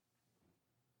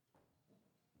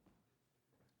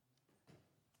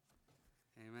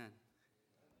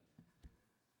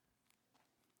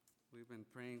We've been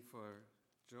praying for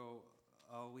Joe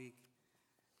all week,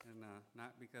 and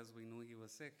not because we knew he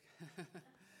was sick.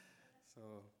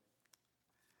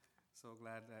 So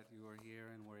glad that you were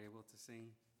here and were able to sing.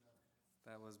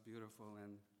 That was beautiful,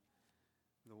 and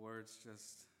the words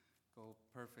just go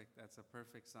perfect. That's a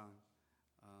perfect song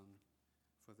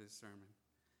for this sermon.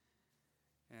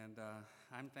 And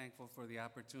I'm thankful for the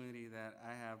opportunity that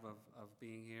I have of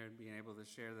being here and being able to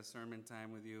share the sermon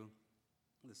time with you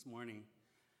this morning.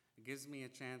 It gives me a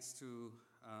chance to,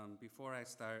 before I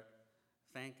start,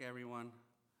 thank everyone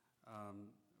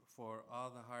for all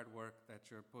the hard work that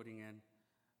you're putting in,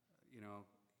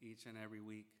 each and every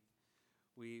week.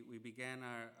 We began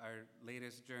our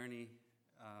latest journey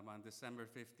on December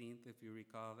 15th, if you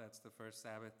recall. That's the first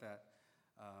Sabbath that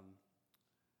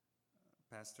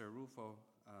Pastor Rufo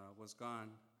was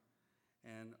gone.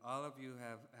 And all of you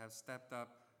have stepped up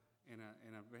in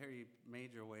a very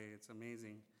major way. It's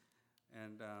amazing.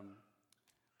 And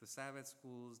the Sabbath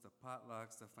schools, the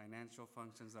potlucks, the financial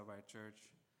functions of our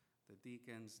church, the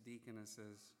deacons,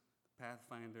 deaconesses,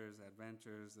 pathfinders,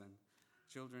 adventures, and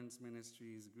children's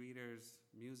ministries, greeters,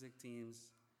 music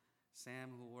teams,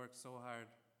 Sam, who worked so hard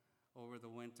over the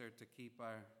winter to keep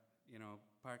our,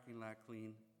 parking lot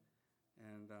clean.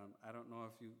 And I don't know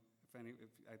if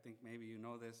I think maybe you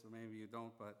know this or maybe you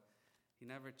don't, but he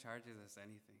never charges us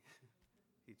anything.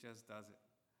 He just does it.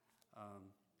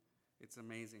 It's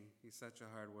amazing. He's such a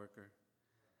hard worker.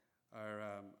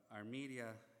 Our media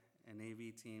and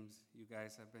AV teams, you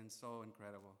guys have been so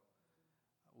incredible.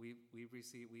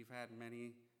 We've had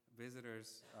many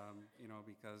visitors,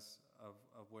 because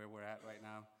of where we're at right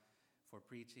now for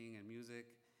preaching and music,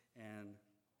 and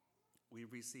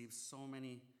we've received so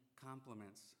many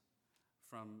compliments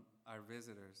from our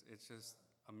visitors. It's just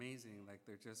amazing. Like,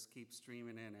 they just keep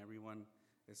streaming in. Everyone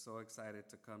is so excited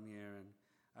to come here, and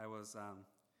I was.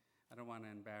 I don't want to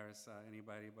embarrass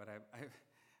anybody, but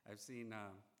I've seen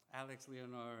Alex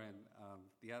Leonor and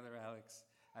the other Alex.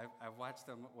 I've watched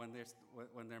them when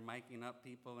they're miking up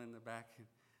people in the back.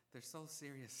 They're so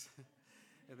serious,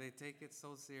 and they take it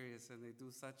so serious, and they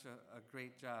do such a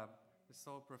great job. They're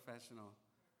so professional.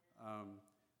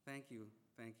 Thank you.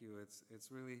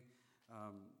 It's really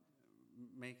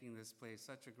making this place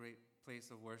such a great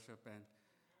place of worship, and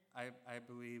I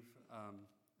believe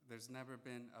there's never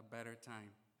been a better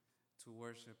time to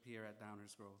worship here at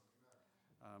Downers Grove.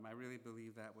 I really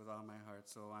believe that with all my heart.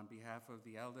 So on behalf of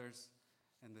the elders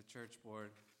and the church board,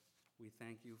 we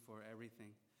thank you for everything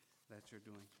that you're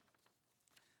doing.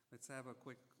 Let's have a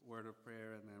quick word of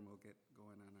prayer, and then we'll get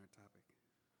going on our topic.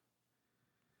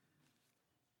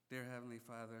 Dear Heavenly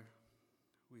Father,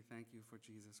 we thank you for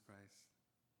Jesus Christ.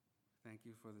 Thank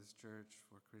you for this church,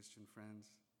 for Christian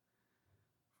friends,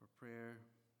 for prayer,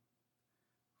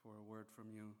 for a word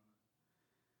from you.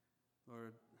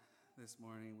 Lord, this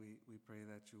morning we pray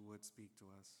that you would speak to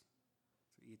us,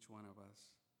 to each one of us.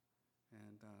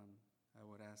 And I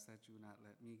would ask that you not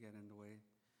let me get in the way,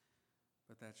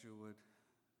 but that you would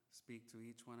speak to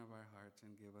each one of our hearts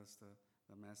and give us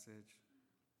the message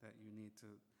that you need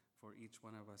for each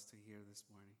one of us to hear this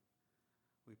morning.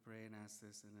 We pray and ask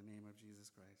this in the name of Jesus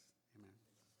Christ. Amen.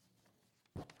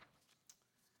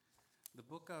 The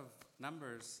book of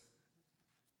Numbers,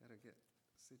 gotta get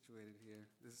situated here.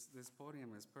 This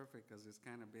podium is perfect because it's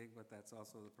kind of big, but that's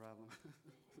also the problem.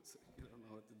 So you don't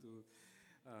know what to do.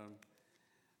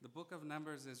 The book of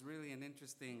Numbers is really an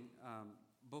interesting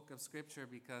book of scripture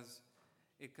because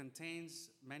it contains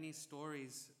many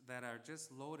stories that are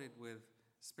just loaded with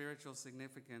spiritual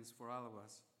significance for all of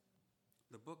us.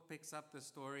 The book picks up the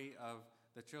story of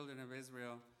the children of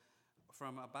Israel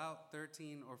from about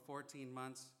 13 or 14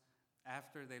 months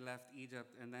after they left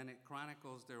Egypt, and then it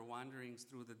chronicles their wanderings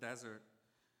through the desert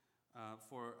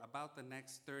for about the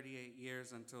next 38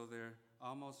 years until they're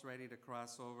almost ready to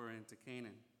cross over into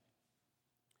Canaan.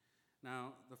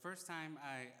 Now, the first time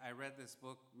I read this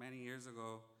book many years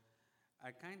ago,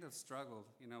 I kind of struggled.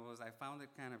 I found it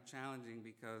kind of challenging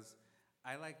because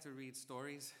I like to read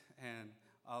stories, and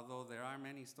although there are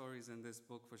many stories in this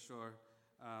book for sure,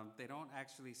 they don't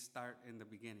actually start in the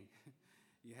beginning.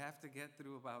 You have to get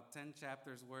through about 10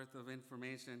 chapters worth of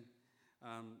information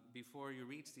before you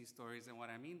reach these stories. And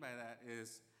what I mean by that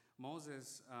is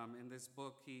Moses, in this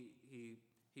book, he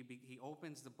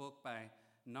opens the book by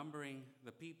numbering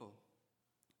the people.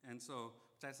 And so,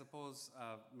 which I suppose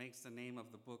makes the name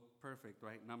of the book perfect,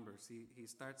 right? Numbers. He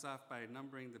starts off by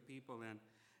numbering the people, and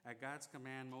at God's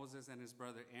command, Moses and his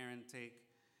brother Aaron take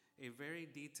a very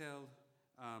detailed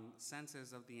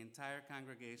census of the entire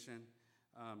congregation,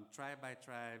 tribe by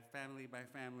tribe, family by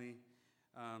family.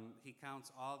 He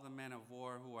counts all the men of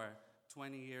war who are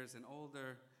 20 years and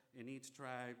older in each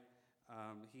tribe.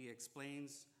 He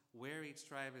explains where each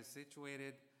tribe is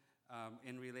situated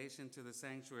in relation to the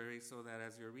sanctuary, so that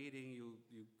as you're reading,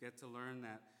 you get to learn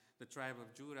that the tribe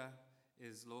of Judah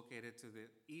is located to the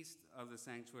east of the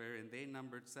sanctuary, and they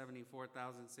numbered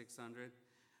 74,600.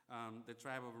 The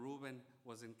tribe of Reuben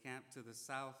was encamped to the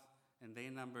south, and they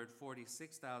numbered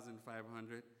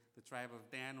 46,500. The tribe of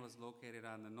Dan was located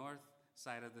on the north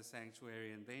side of the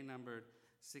sanctuary, and they numbered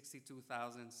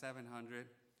 62,700.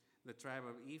 The tribe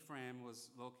of Ephraim was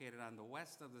located on the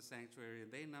west of the sanctuary,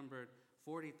 and they numbered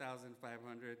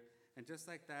 40,500. And just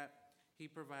like that, he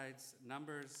provides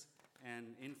numbers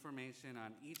and information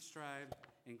on each tribe,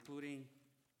 including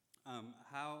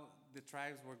how the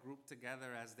tribes were grouped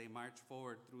together as they marched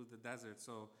forward through the desert.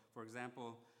 So, for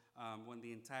example, when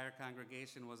the entire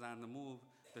congregation was on the move,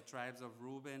 the tribes of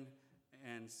Reuben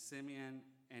and Simeon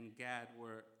and Gad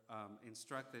were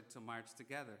instructed to march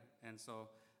together. And so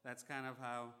that's kind of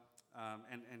how,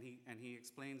 and he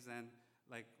explains then,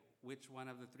 like, which one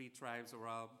of the three tribes were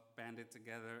all banded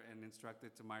together and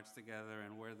instructed to march together,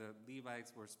 and where the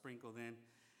Levites were sprinkled in.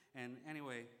 And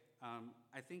anyway,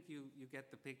 I think you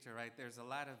get the picture, right? There's a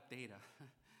lot of data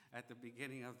at the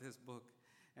beginning of this book.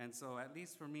 And so, at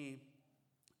least for me,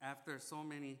 after so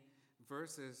many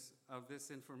verses of this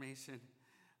information,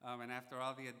 and after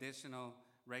all the additional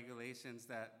regulations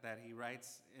that he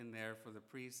writes in there for the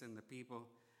priests and the people,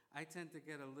 I tend to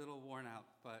get a little worn out.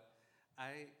 But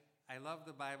I love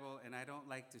the Bible, and I don't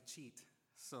like to cheat.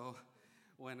 So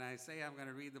when I say I'm going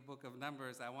to read the book of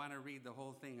Numbers, I want to read the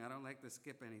whole thing. I don't like to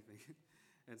skip anything.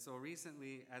 And so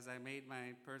recently, as I made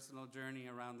my personal journey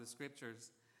around the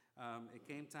scriptures, it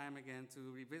came time again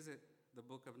to revisit the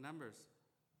book of Numbers.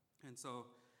 And so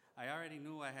I already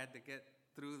knew I had to get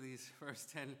through these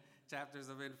first 10 chapters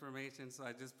of information, so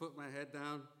I just put my head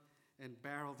down and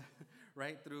barreled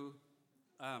right through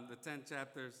the 10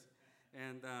 chapters.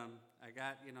 And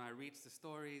I reached the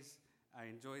stories. I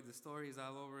enjoyed the stories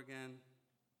all over again.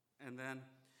 And then,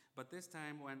 but this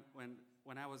time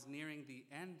when I was nearing the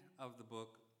end of the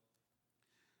book,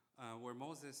 where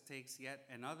Moses takes yet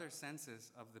another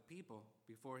census of the people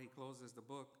before he closes the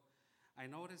book, I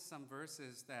noticed some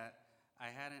verses that I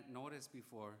hadn't noticed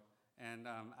before. And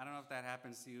I don't know if that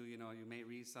happens to you. You know, you may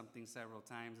read something several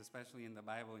times, especially in the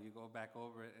Bible, and you go back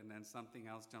over it, and then something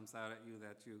else jumps out at you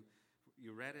that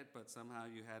you read it, but somehow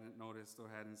you hadn't noticed or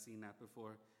hadn't seen that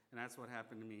before. And that's what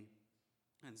happened to me.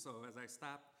 And so as I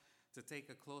stopped to take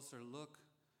a closer look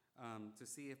to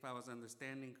see if I was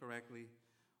understanding correctly,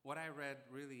 what I read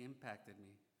really impacted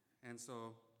me. And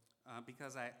so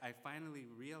because I finally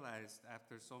realized,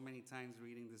 after so many times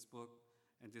reading this book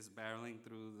and just barreling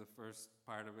through the first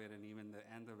part of it and even the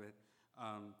end of it,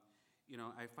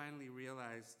 I finally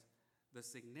realized the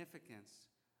significance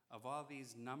of all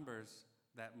these numbers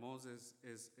that Moses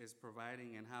is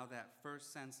providing, and how that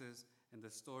first census and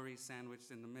the story sandwiched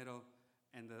in the middle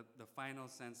and the final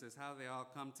census, how they all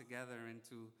come together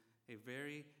into a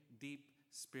very deep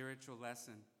spiritual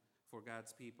lesson for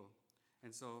God's people.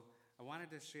 And so I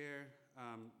wanted to share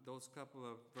those couple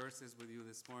of verses with you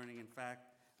this morning. In fact,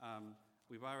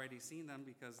 we've already seen them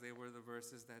because they were the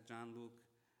verses that John Luke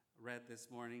read this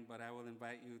morning, but I will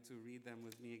invite you to read them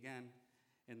with me again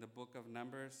in the book of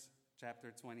Numbers,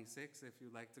 chapter 26, if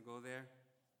you'd like to go there.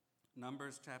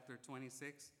 Numbers chapter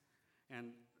 26. And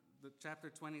the chapter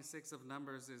 26 of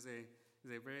Numbers is a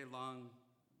very long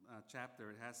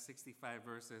chapter. It has 65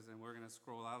 verses, and we're going to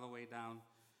scroll all the way down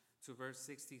to verse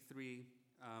 63,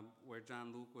 where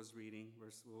John Luke was reading.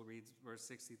 We'll read verse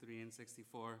 63 and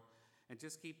 64. And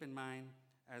just keep in mind,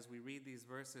 as we read these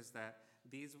verses, that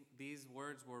these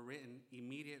words were written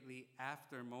immediately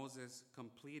after Moses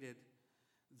completed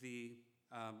the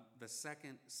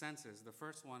second census. The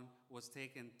first one was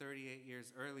taken 38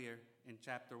 years earlier in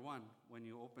chapter 1 when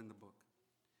you open the book.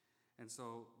 And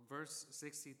so verse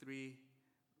 63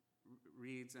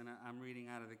 reads, and I'm reading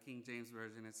out of the King James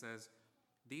Version, it says,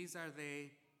 "These are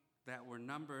they that were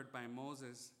numbered by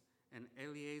Moses and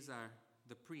Eleazar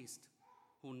the priest,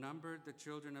 who numbered the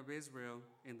children of Israel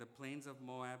in the plains of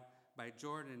Moab by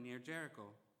Jordan near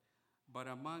Jericho. But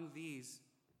among these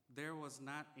there was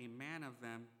not a man of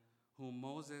them whom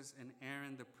Moses and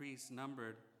Aaron the priests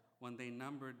numbered when they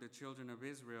numbered the children of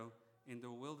Israel in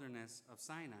the wilderness of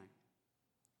Sinai."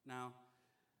 Now,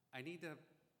 I need to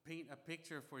paint a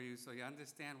picture for you so you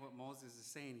understand what Moses is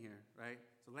saying here, right?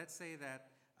 So let's say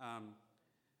that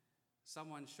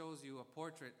someone shows you a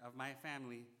portrait of my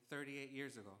family 38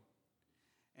 years ago.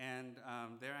 And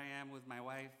there I am with my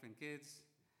wife and kids,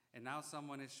 and now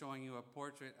someone is showing you a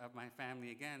portrait of my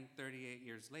family again 38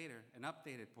 years later, an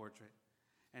updated portrait.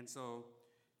 And so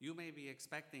You may be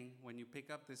expecting, when you pick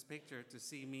up this picture, to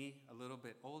see me a little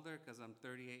bit older because I'm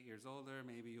 38 years older.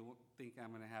 Maybe you think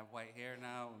I'm going to have white hair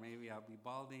now, or maybe I'll be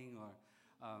balding, or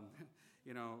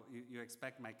you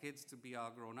expect my kids to be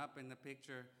all grown up in the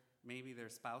picture. Maybe their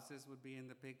spouses would be in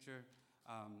the picture.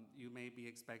 You may be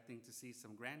expecting to see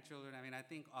some grandchildren. I mean, I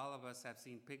think all of us have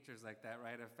seen pictures like that,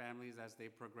 right, of families as they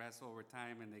progress over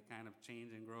time and they kind of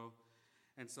change and grow.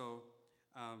 And so,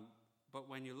 but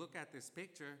when you look at this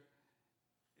picture,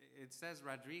 it says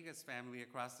Rodriguez family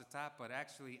across the top, but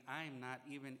actually I'm not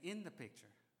even in the picture.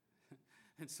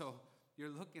 And so you're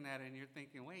looking at it and you're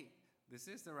thinking, wait, this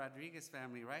is the Rodriguez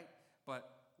family, right? But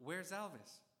where's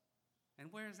Elvis? And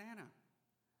where's Anna?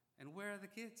 And where are the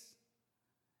kids?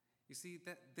 You see,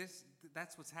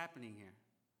 that's what's happening here.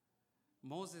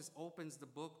 Moses opens the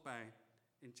book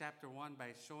in chapter 1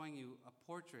 by showing you a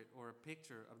portrait or a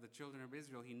picture of the children of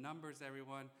Israel. He numbers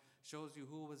everyone, shows you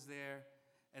who was there,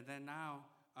 and then now,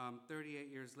 38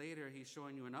 years later, he's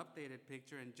showing you an updated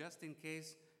picture, and just in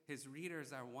case his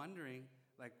readers are wondering,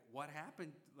 like, what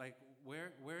happened? Like,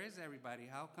 where is everybody?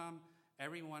 How come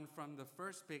everyone from the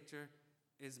first picture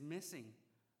is missing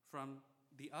from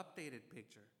the updated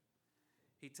picture?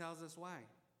 He tells us why.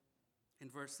 In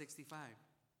verse 65,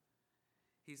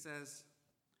 he says,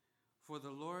 "For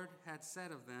the Lord had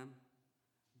said of them,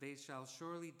 they shall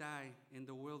surely die in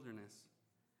the wilderness,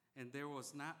 and there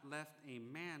was not left a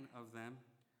man of them,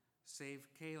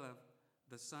 save Caleb,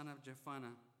 the son of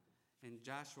Jephunneh, and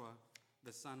Joshua,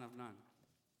 the son of Nun."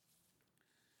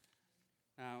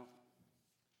 Now,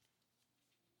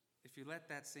 if you let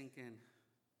that sink in,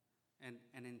 and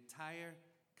an entire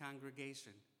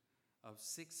congregation of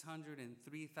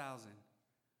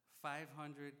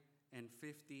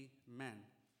 603,550 men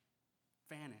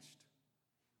vanished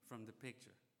from the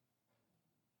picture.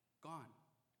 Gone.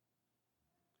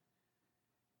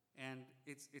 And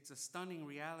it's a stunning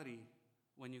reality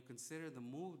when you consider the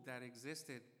mood that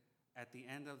existed at the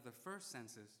end of the first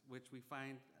census, which we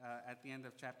find at the end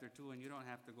of chapter 2, and you don't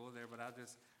have to go there, but I'll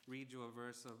just read you a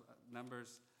verse of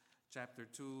Numbers chapter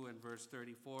 2 and verse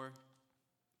 34,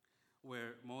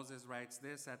 where Moses writes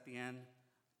this at the end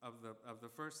of the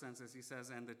first census. He says,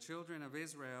 "And the children of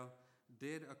Israel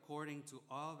did according to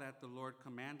all that the Lord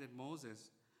commanded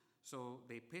Moses. So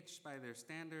they pitched by their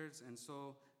standards, and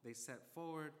so they set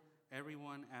forward,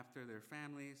 everyone after their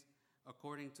families,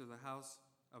 according to the house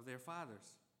of their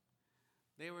fathers."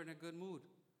 They were in a good mood.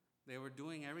 They were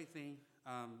doing everything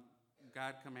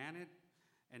God commanded,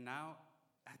 and now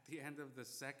at the end of the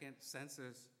second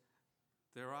census,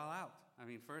 they're all out. I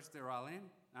mean, first they're all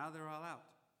in, now they're all out.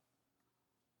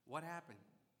 What happened?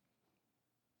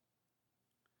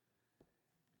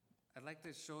 I'd like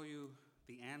to show you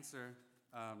the answer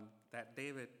that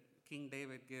King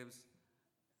David gives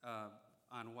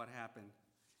on what happened.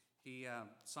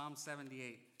 Psalm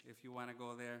 78, if you want to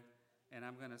go there, and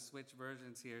I'm going to switch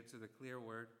versions here to the Clear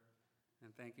Word.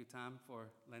 And thank you, Tom,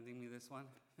 for lending me this one.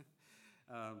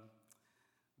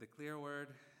 The Clear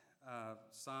Word,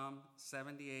 Psalm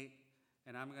 78,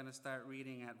 and I'm going to start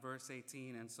reading at verse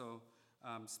 18. And so,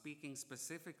 speaking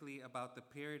specifically about the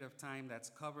period of time that's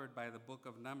covered by the book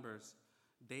of Numbers,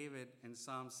 David in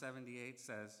Psalm 78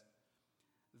 says,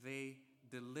 "They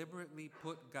deliberately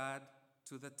put God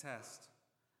to the test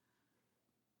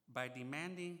by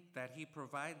demanding that he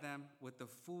provide them with the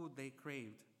food they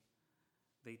craved.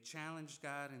 They challenged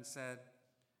God and said,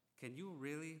 'Can you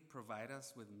really provide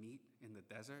us with meat in the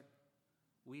desert?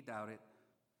 We doubt it.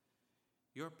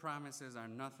 Your promises are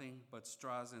nothing but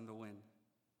straws in the wind.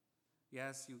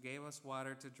 Yes, you gave us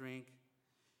water to drink.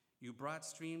 You brought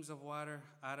streams of water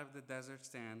out of the desert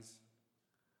sands.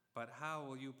 But how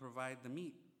will you provide the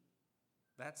meat?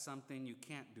 That's something you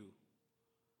can't do.'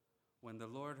 When the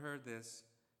Lord heard this,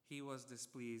 he was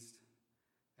displeased,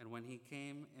 and when he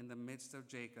came in the midst of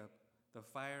Jacob, the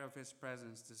fire of his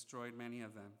presence destroyed many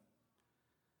of them.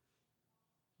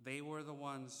 They were the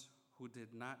ones who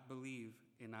did not believe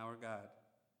in our God,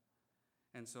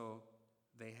 and so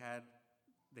they had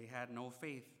no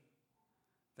faith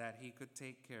that he could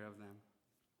take care of them."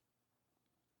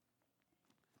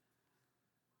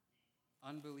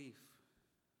 Unbelief.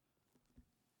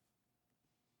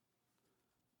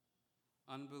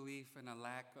 Unbelief and a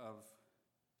lack of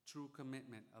true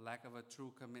commitment, a lack of a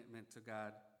true commitment to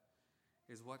God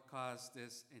is what caused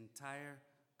this entire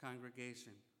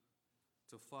congregation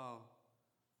to fall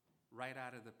right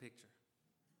out of the picture.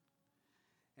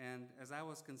 And as I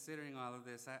was considering all of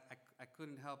this, I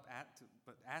couldn't help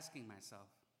but asking myself,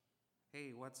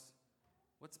 hey, what's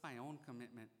my own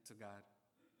commitment to God?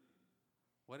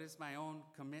 What is my own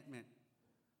commitment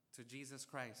to Jesus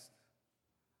Christ?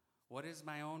 What is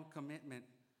my own commitment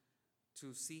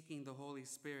to seeking the Holy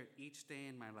Spirit each day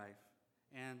in my life?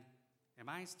 And am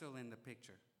I still in the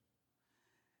picture?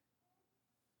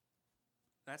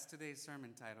 That's today's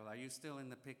sermon title. Are you still in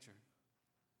the picture?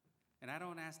 And I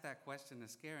don't ask that question to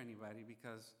scare anybody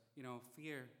because,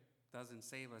 fear doesn't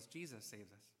save us. Jesus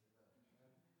saves us.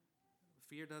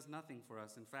 Fear does nothing for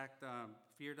us. In fact,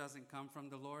 fear doesn't come from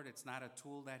the Lord. It's not a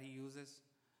tool that he uses.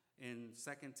 In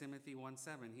 2 Timothy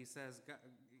 1:7, he says,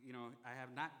 I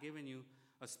have not given you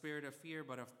a spirit of fear,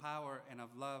 but of power and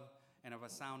of love and of a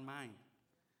sound mind.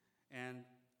 And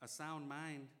a sound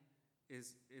mind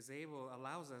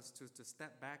allows us to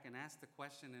step back and ask the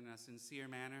question in a sincere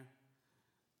manner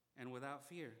and without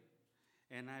fear.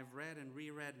 And I've read and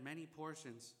reread many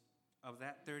portions of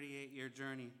that 38-year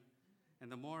journey.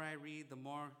 And the more I read, the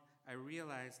more I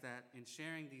realize that in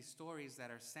sharing these stories that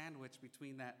are sandwiched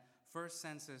between that first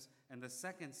census and the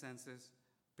second census,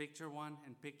 picture 1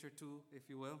 and picture 2, if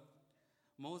you will,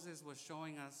 Moses was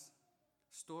showing us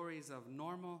stories of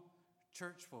normal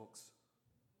church folks,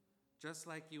 just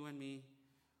like you and me,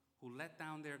 who let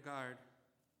down their guard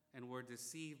and were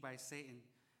deceived by Satan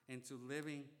into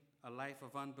living a life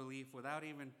of unbelief without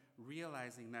even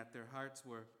realizing that their hearts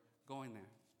were going there.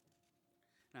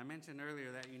 And I mentioned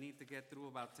earlier that you need to get through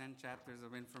about 10 chapters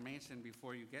of information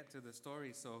before you get to the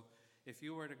story. So if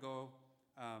you were to go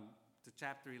to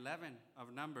chapter 11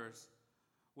 of Numbers,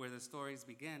 where the stories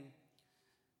begin,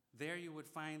 there you would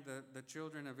find the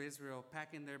children of Israel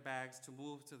packing their bags to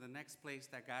move to the next place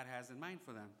that God has in mind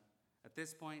for them. At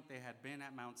this point, they had been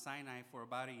at Mount Sinai for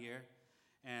about a year,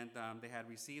 and they had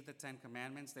received the 10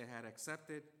 Commandments. They had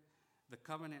accepted the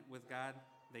covenant with God.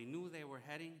 They knew they were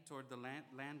heading toward the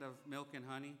land of milk and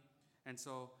honey. And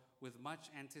so, with much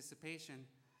anticipation,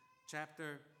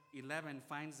 chapter 11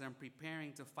 finds them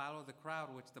preparing to follow the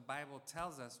crowd, which the Bible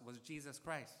tells us was Jesus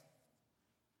Christ.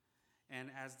 And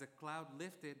as the cloud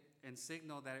lifted and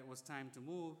signaled that it was time to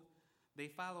move, they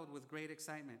followed with great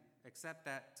excitement, except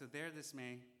that, to their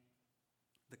dismay,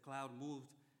 the cloud moved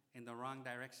in the wrong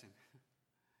direction.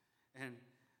 And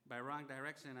by wrong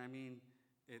direction, I mean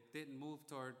it didn't move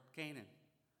toward Canaan.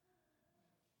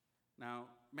 Now,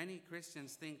 many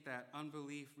Christians think that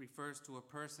unbelief refers to a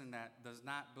person that does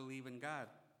not believe in God.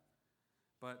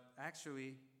 But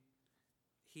actually,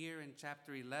 here in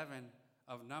chapter 11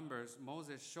 of Numbers,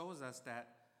 Moses shows us that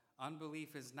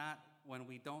unbelief is not when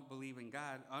we don't believe in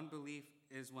God. Unbelief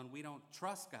is when we don't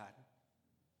trust God.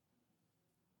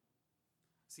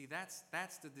 See, that's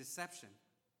the deception.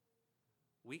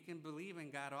 We can believe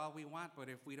in God all we want, but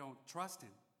if we don't trust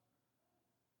him,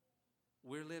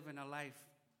 we're living a life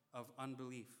of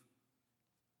unbelief.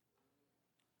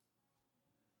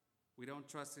 We don't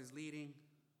trust his leading.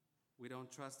 We don't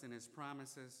trust in his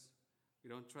promises. We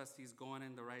don't trust he's going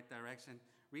in the right direction.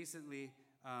 Recently,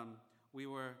 we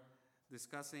were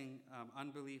discussing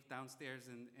unbelief downstairs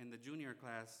in the junior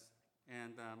class.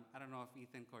 And I don't know if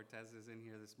Ethan Cortez is in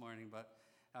here this morning, but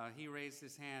he raised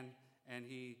his hand and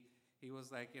he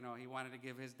was like, he wanted to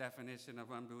give his definition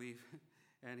of unbelief.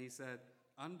 And he said,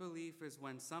 unbelief is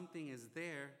when something is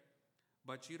there,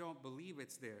 but you don't believe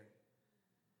it's there.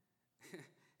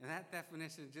 And that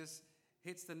definition just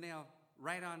hits the nail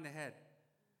right on the head.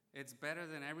 It's better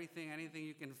than anything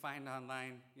you can find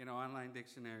online, online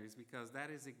dictionaries, because that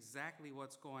is exactly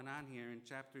what's going on here in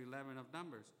chapter 11 of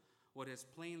Numbers. What is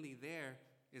plainly there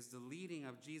is the leading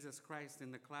of Jesus Christ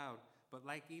in the cloud. But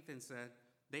like Ethan said,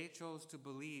 they chose to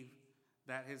believe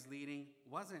that his leading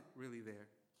wasn't really there.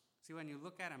 See, when you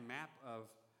look at a map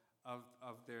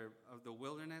of the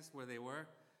wilderness where they were,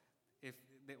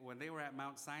 when they were at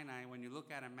Mount Sinai, when you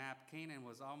look at a map, Canaan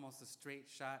was almost a straight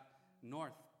shot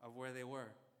north of where they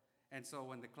were. And so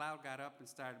when the cloud got up and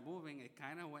started moving, it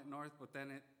kind of went north, but then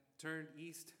it turned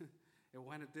east. It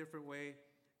went a different way.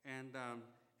 And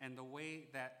the way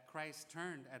that Christ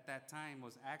turned at that time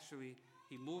was actually,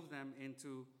 he moved them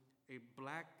into a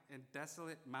black and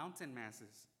desolate mountain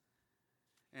masses.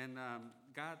 And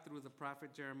God, through the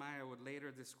prophet Jeremiah, would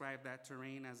later describe that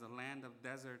terrain as a land of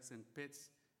deserts and pits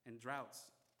and droughts.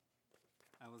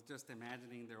 I was just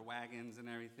imagining their wagons and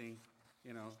everything,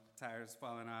 tires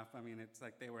falling off. I mean, it's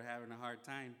like they were having a hard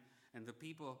time. And the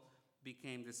people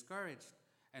became discouraged.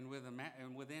 And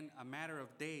within a matter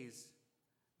of days,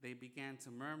 they began to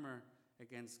murmur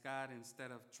against God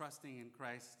instead of trusting in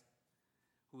Christ,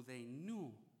 who they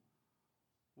knew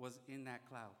was in that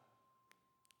cloud.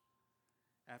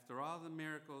 After all the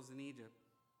miracles in Egypt,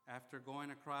 after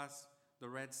going across the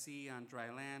Red Sea on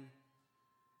dry land,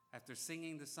 after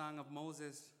singing the song of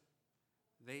Moses,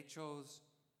 they chose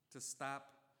to stop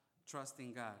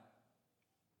trusting God.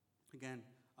 Again,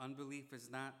 unbelief is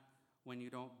not when you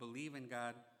don't believe in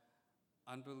God.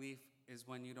 Unbelief is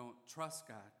when you don't trust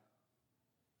God.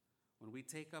 When we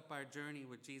take up our journey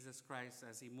with Jesus Christ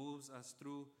as he moves us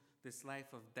through this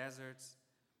life of deserts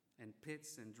and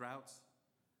pits and droughts,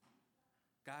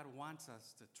 God wants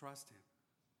us to trust him.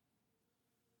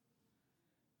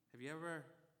 Have you ever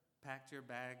packed your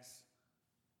bags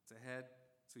to head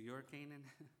to your Canaan?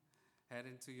 Head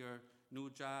into your new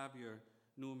job, your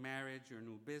new marriage, your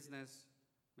new business,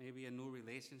 maybe a new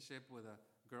relationship with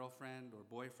a girlfriend or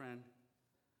boyfriend.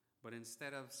 But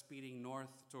instead of speeding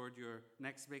north toward your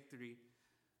next victory,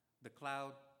 the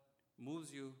cloud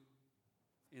moves you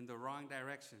in the wrong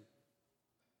direction.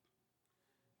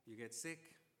 You get sick,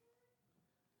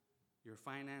 your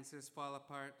finances fall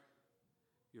apart,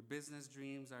 your business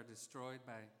dreams are destroyed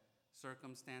by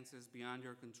circumstances beyond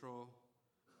your control.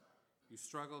 You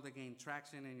struggle to gain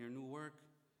traction in your new work.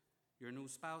 Your new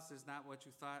spouse is not what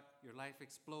you thought. Your life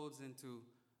explodes into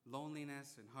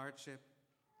loneliness and hardship.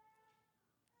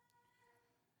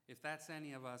 If that's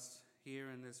any of us here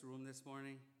in this room this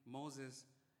morning, Moses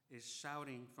is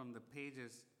shouting from the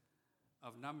pages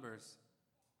of Numbers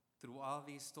through all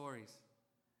these stories.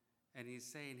 And he's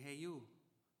saying, hey, you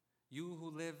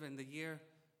who live in the year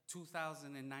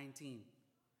 2019,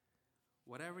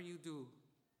 whatever you do,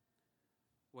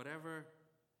 whatever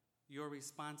your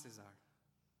responses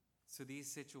are to these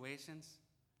situations,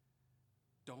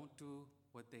 don't do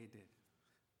what they did.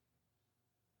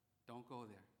 Don't go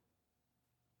there.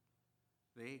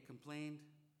 They complained,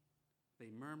 they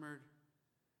murmured,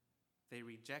 they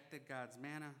rejected God's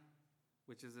manna,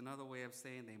 which is another way of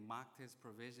saying they mocked his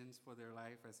provisions for their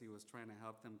life as he was trying to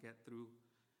help them get through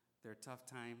their tough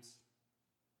times.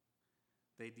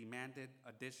 They demanded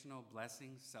additional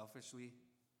blessings selfishly.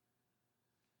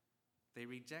 They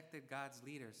rejected God's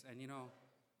leaders. And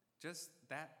just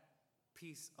that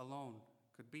piece alone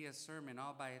could be a sermon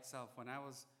all by itself. When I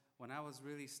was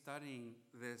really studying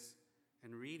this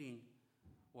and reading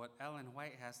what Ellen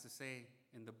White has to say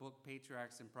in the book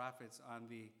Patriarchs and Prophets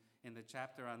in the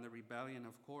chapter on the rebellion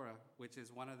of Korah, which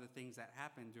is one of the things that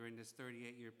happened during this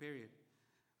 38-year period.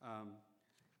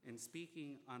 In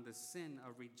speaking on the sin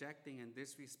of rejecting and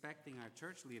disrespecting our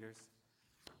church leaders,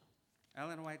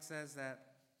 Ellen White says that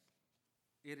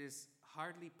it is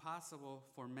hardly possible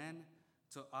for men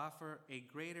to offer a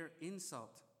greater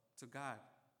insult to God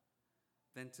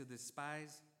than to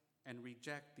despise and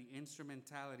reject the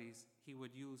instrumentalities he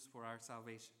would use for our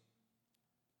salvation.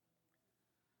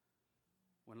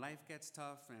 When life gets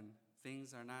tough and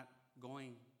things are not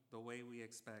going the way we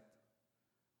expect,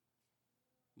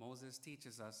 Moses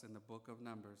teaches us in the book of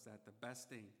Numbers that the best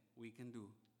thing we can do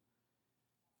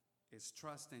is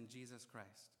trust in Jesus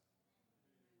Christ.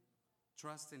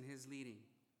 Trust in his leading.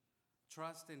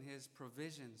 Trust in his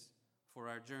provisions for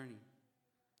our journey.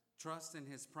 Trust in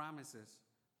his promises.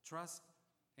 Trust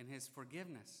in his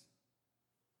forgiveness.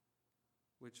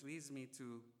 Which leads me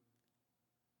to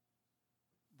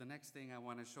the next thing I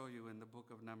want to show you in the book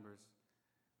of Numbers.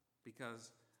 Because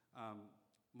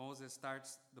Moses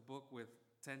starts the book with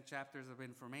 10 chapters of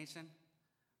information.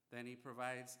 Then he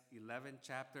provides 11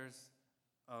 chapters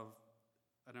of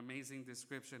an amazing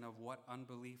description of what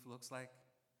unbelief looks like.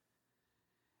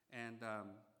 And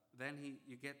then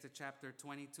you get to chapter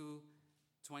 22,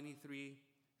 23,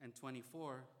 and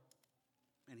 24.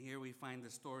 And here we find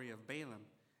the story of Balaam.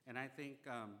 And I think,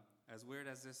 as weird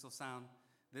as this will sound,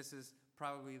 this is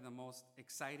probably the most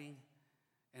exciting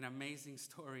and amazing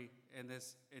story in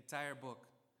this entire book.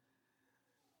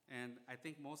 And I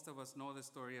think most of us know the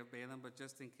story of Balaam, but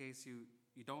just in case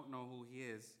you don't know who he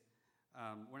is,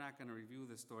 we're not going to review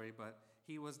the story, but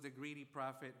he was the greedy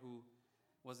prophet who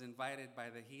was invited by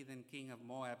the heathen king of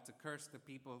Moab to curse the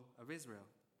people of Israel.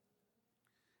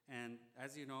 And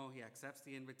as you know, he accepts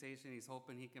the invitation. He's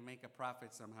hoping he can make a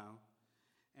profit somehow.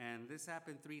 And this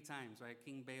happened 3 times, right?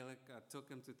 King Balak took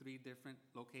him to 3 different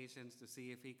locations to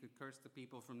see if he could curse the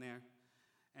people from there.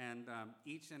 And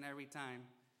each and every time,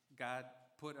 God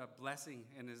put a blessing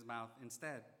in his mouth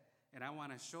instead. And I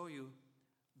want to show you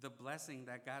the blessing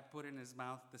that God put in his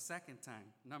mouth the second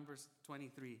time. Numbers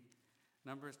 23.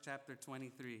 Numbers chapter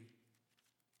 23.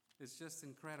 It's just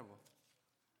incredible.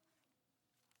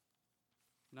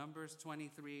 Numbers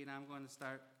 23, and I'm going to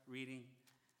start reading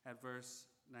at verse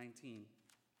 19.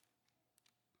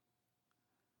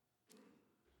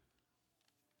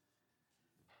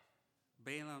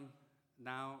 Balaam,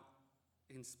 now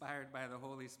inspired by the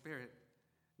Holy Spirit,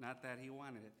 not that he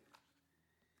wanted it.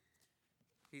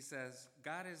 He says,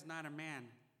 God is not a man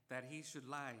that he should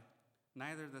lie,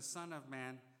 neither the Son of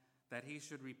Man that he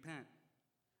should repent.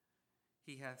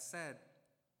 He hath said,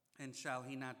 and shall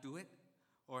he not do it?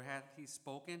 Or hath he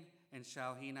spoken, and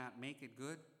shall he not make it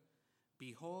good?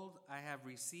 Behold, I have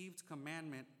received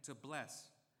commandment to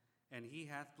bless, and he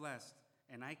hath blessed,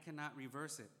 and I cannot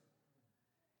reverse it.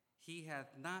 He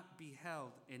hath not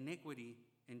beheld iniquity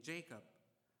in Jacob,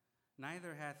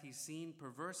 neither hath he seen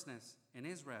perverseness in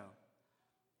Israel.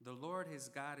 The Lord his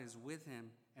God is with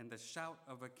him, and the shout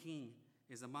of a king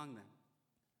is among them.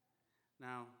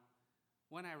 Now,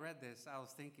 when I read this, I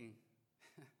was thinking,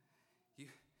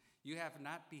 you have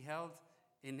not beheld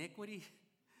iniquity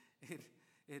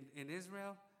in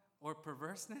Israel, or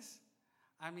perverseness?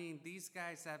 I mean, these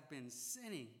guys have been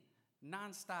sinning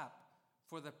nonstop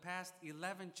for the past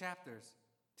 11 chapters,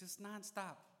 just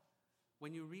nonstop.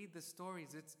 When you read the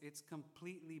stories, it's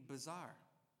completely bizarre.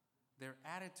 Their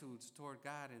attitudes toward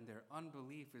God and their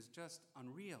unbelief is just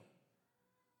unreal.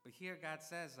 But here God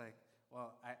says, like,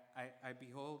 well, I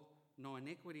behold no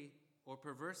iniquity or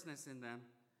perverseness in them.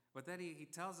 But then he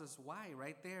tells us why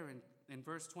right there in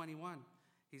verse 21.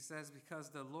 He says, because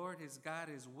the Lord his God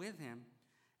is with him,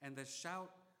 and the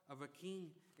shout of a king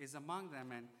is among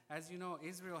them. And as you know,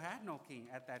 Israel had no king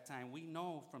at that time. We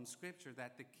know from Scripture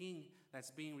that the king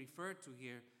that's being referred to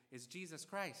here is Jesus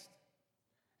Christ.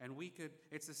 And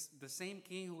it's the same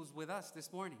king who's with us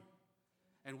this morning.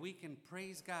 And we can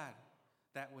praise God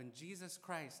that when Jesus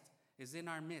Christ is in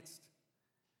our midst,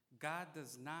 God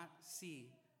does not see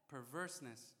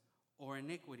perverseness or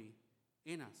iniquity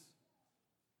in us.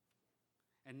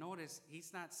 And notice,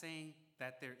 he's not saying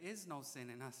that there is no sin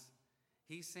in us.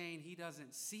 He's saying he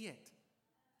doesn't see it.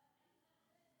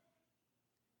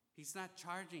 He's not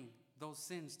charging those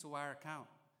sins to our account.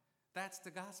 That's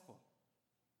the gospel.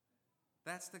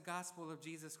 That's the gospel of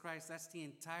Jesus Christ. That's the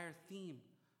entire theme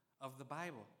of the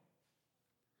Bible.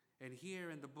 And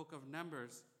here in the book of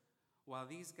Numbers, while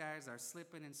these guys are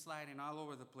slipping and sliding all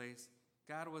over the place,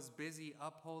 God was busy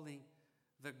upholding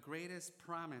the greatest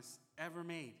promise ever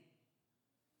made.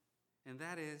 And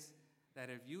that is that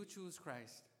if you choose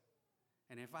Christ,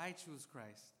 and if I choose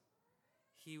Christ,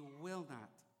 he will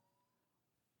not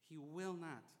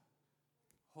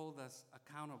hold us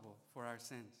accountable for our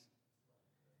sins.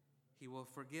 He will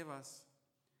forgive us.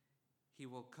 He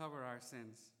will cover our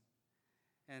sins.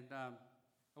 And I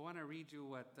want to read you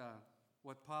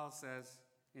what Paul says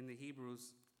in the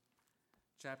Hebrews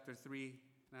chapter 3.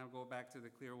 Now go back to the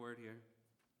clear word here.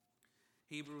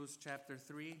 Hebrews chapter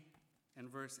 3 and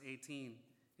verse 18.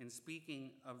 In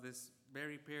speaking of this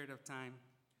very period of time,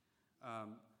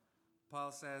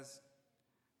 Paul says,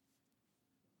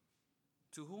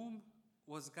 to whom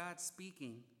was God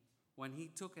speaking when he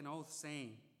took an oath,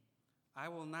 saying, I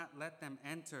will not let them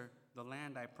enter the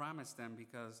land I promised them,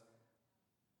 because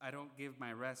I don't give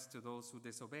my rest to those who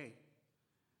disobey?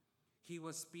 He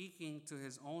was speaking to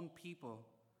his own people.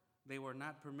 They were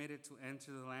not permitted to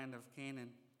enter the land of Canaan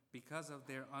because of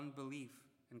their unbelief.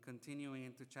 And continuing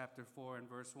into chapter 4 and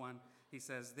verse 1, he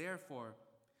says, therefore,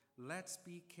 let's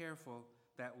be careful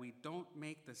that we don't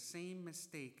make the same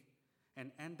mistake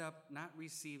and end up not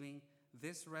receiving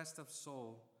this rest of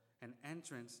soul and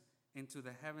entrance into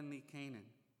the heavenly Canaan.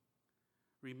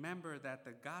 Remember that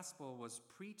the gospel was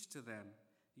preached to them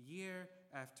year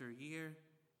after year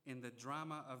in the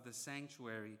drama of the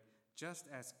sanctuary, just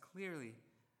as clearly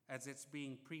as it's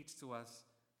being preached to us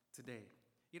today.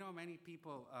 You know, many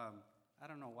people, I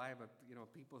don't know why, but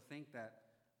people think that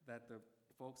the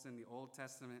folks in the Old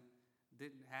Testament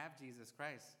didn't have Jesus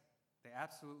Christ. They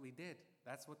absolutely did.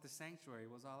 That's what the sanctuary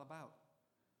was all about.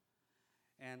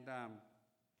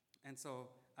 And so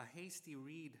a hasty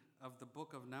read of the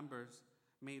book of Numbers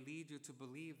may lead you to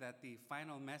believe that the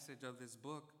final message of this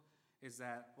book is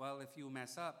that, well, if you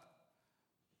mess up,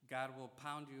 God will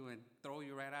pound you and throw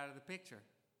you right out of the picture.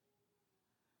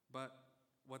 But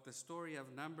what the story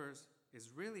of Numbers is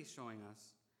really showing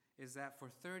us is that for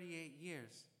 38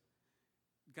 years,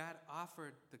 God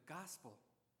offered the gospel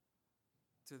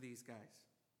to these guys.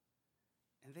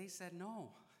 And they said no.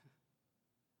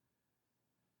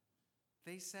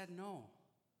 They said no.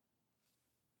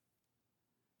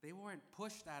 They weren't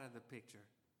pushed out of the picture.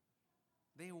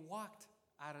 They walked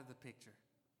out of the picture.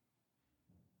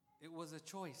 It was a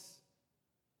choice.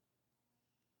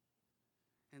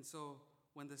 And so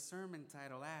when the sermon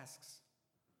title asks,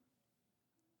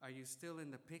 are you still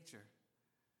in the picture?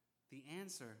 The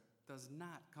answer does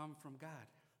not come from God.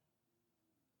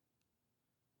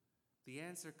 The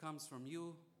answer comes from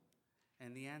you,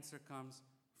 and the answer comes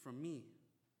from me.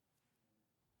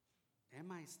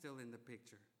 Am I still in the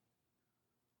picture?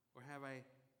 Or have I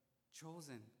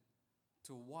chosen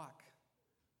to walk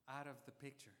out of the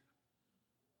picture?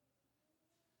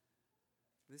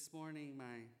 This morning,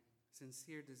 my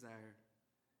sincere desire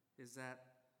is that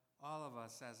all of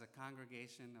us as a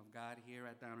congregation of God here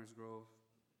at Downers Grove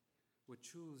would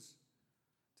choose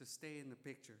to stay in the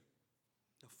picture.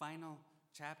 The final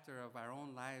chapter of our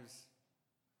own lives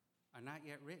are not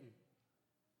yet written.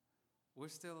 We're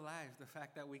still alive. The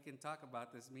fact that we can talk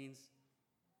about this means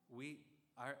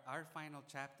our final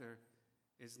chapter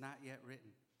is not yet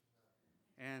written.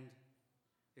 And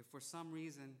if for some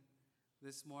reason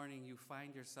this morning you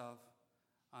find yourself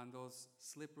on those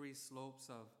slippery slopes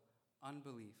of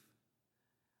unbelief,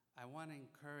 I want to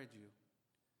encourage you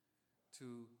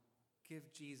to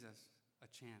give Jesus a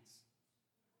chance.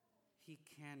 He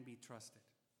can be trusted.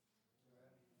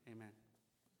 Amen.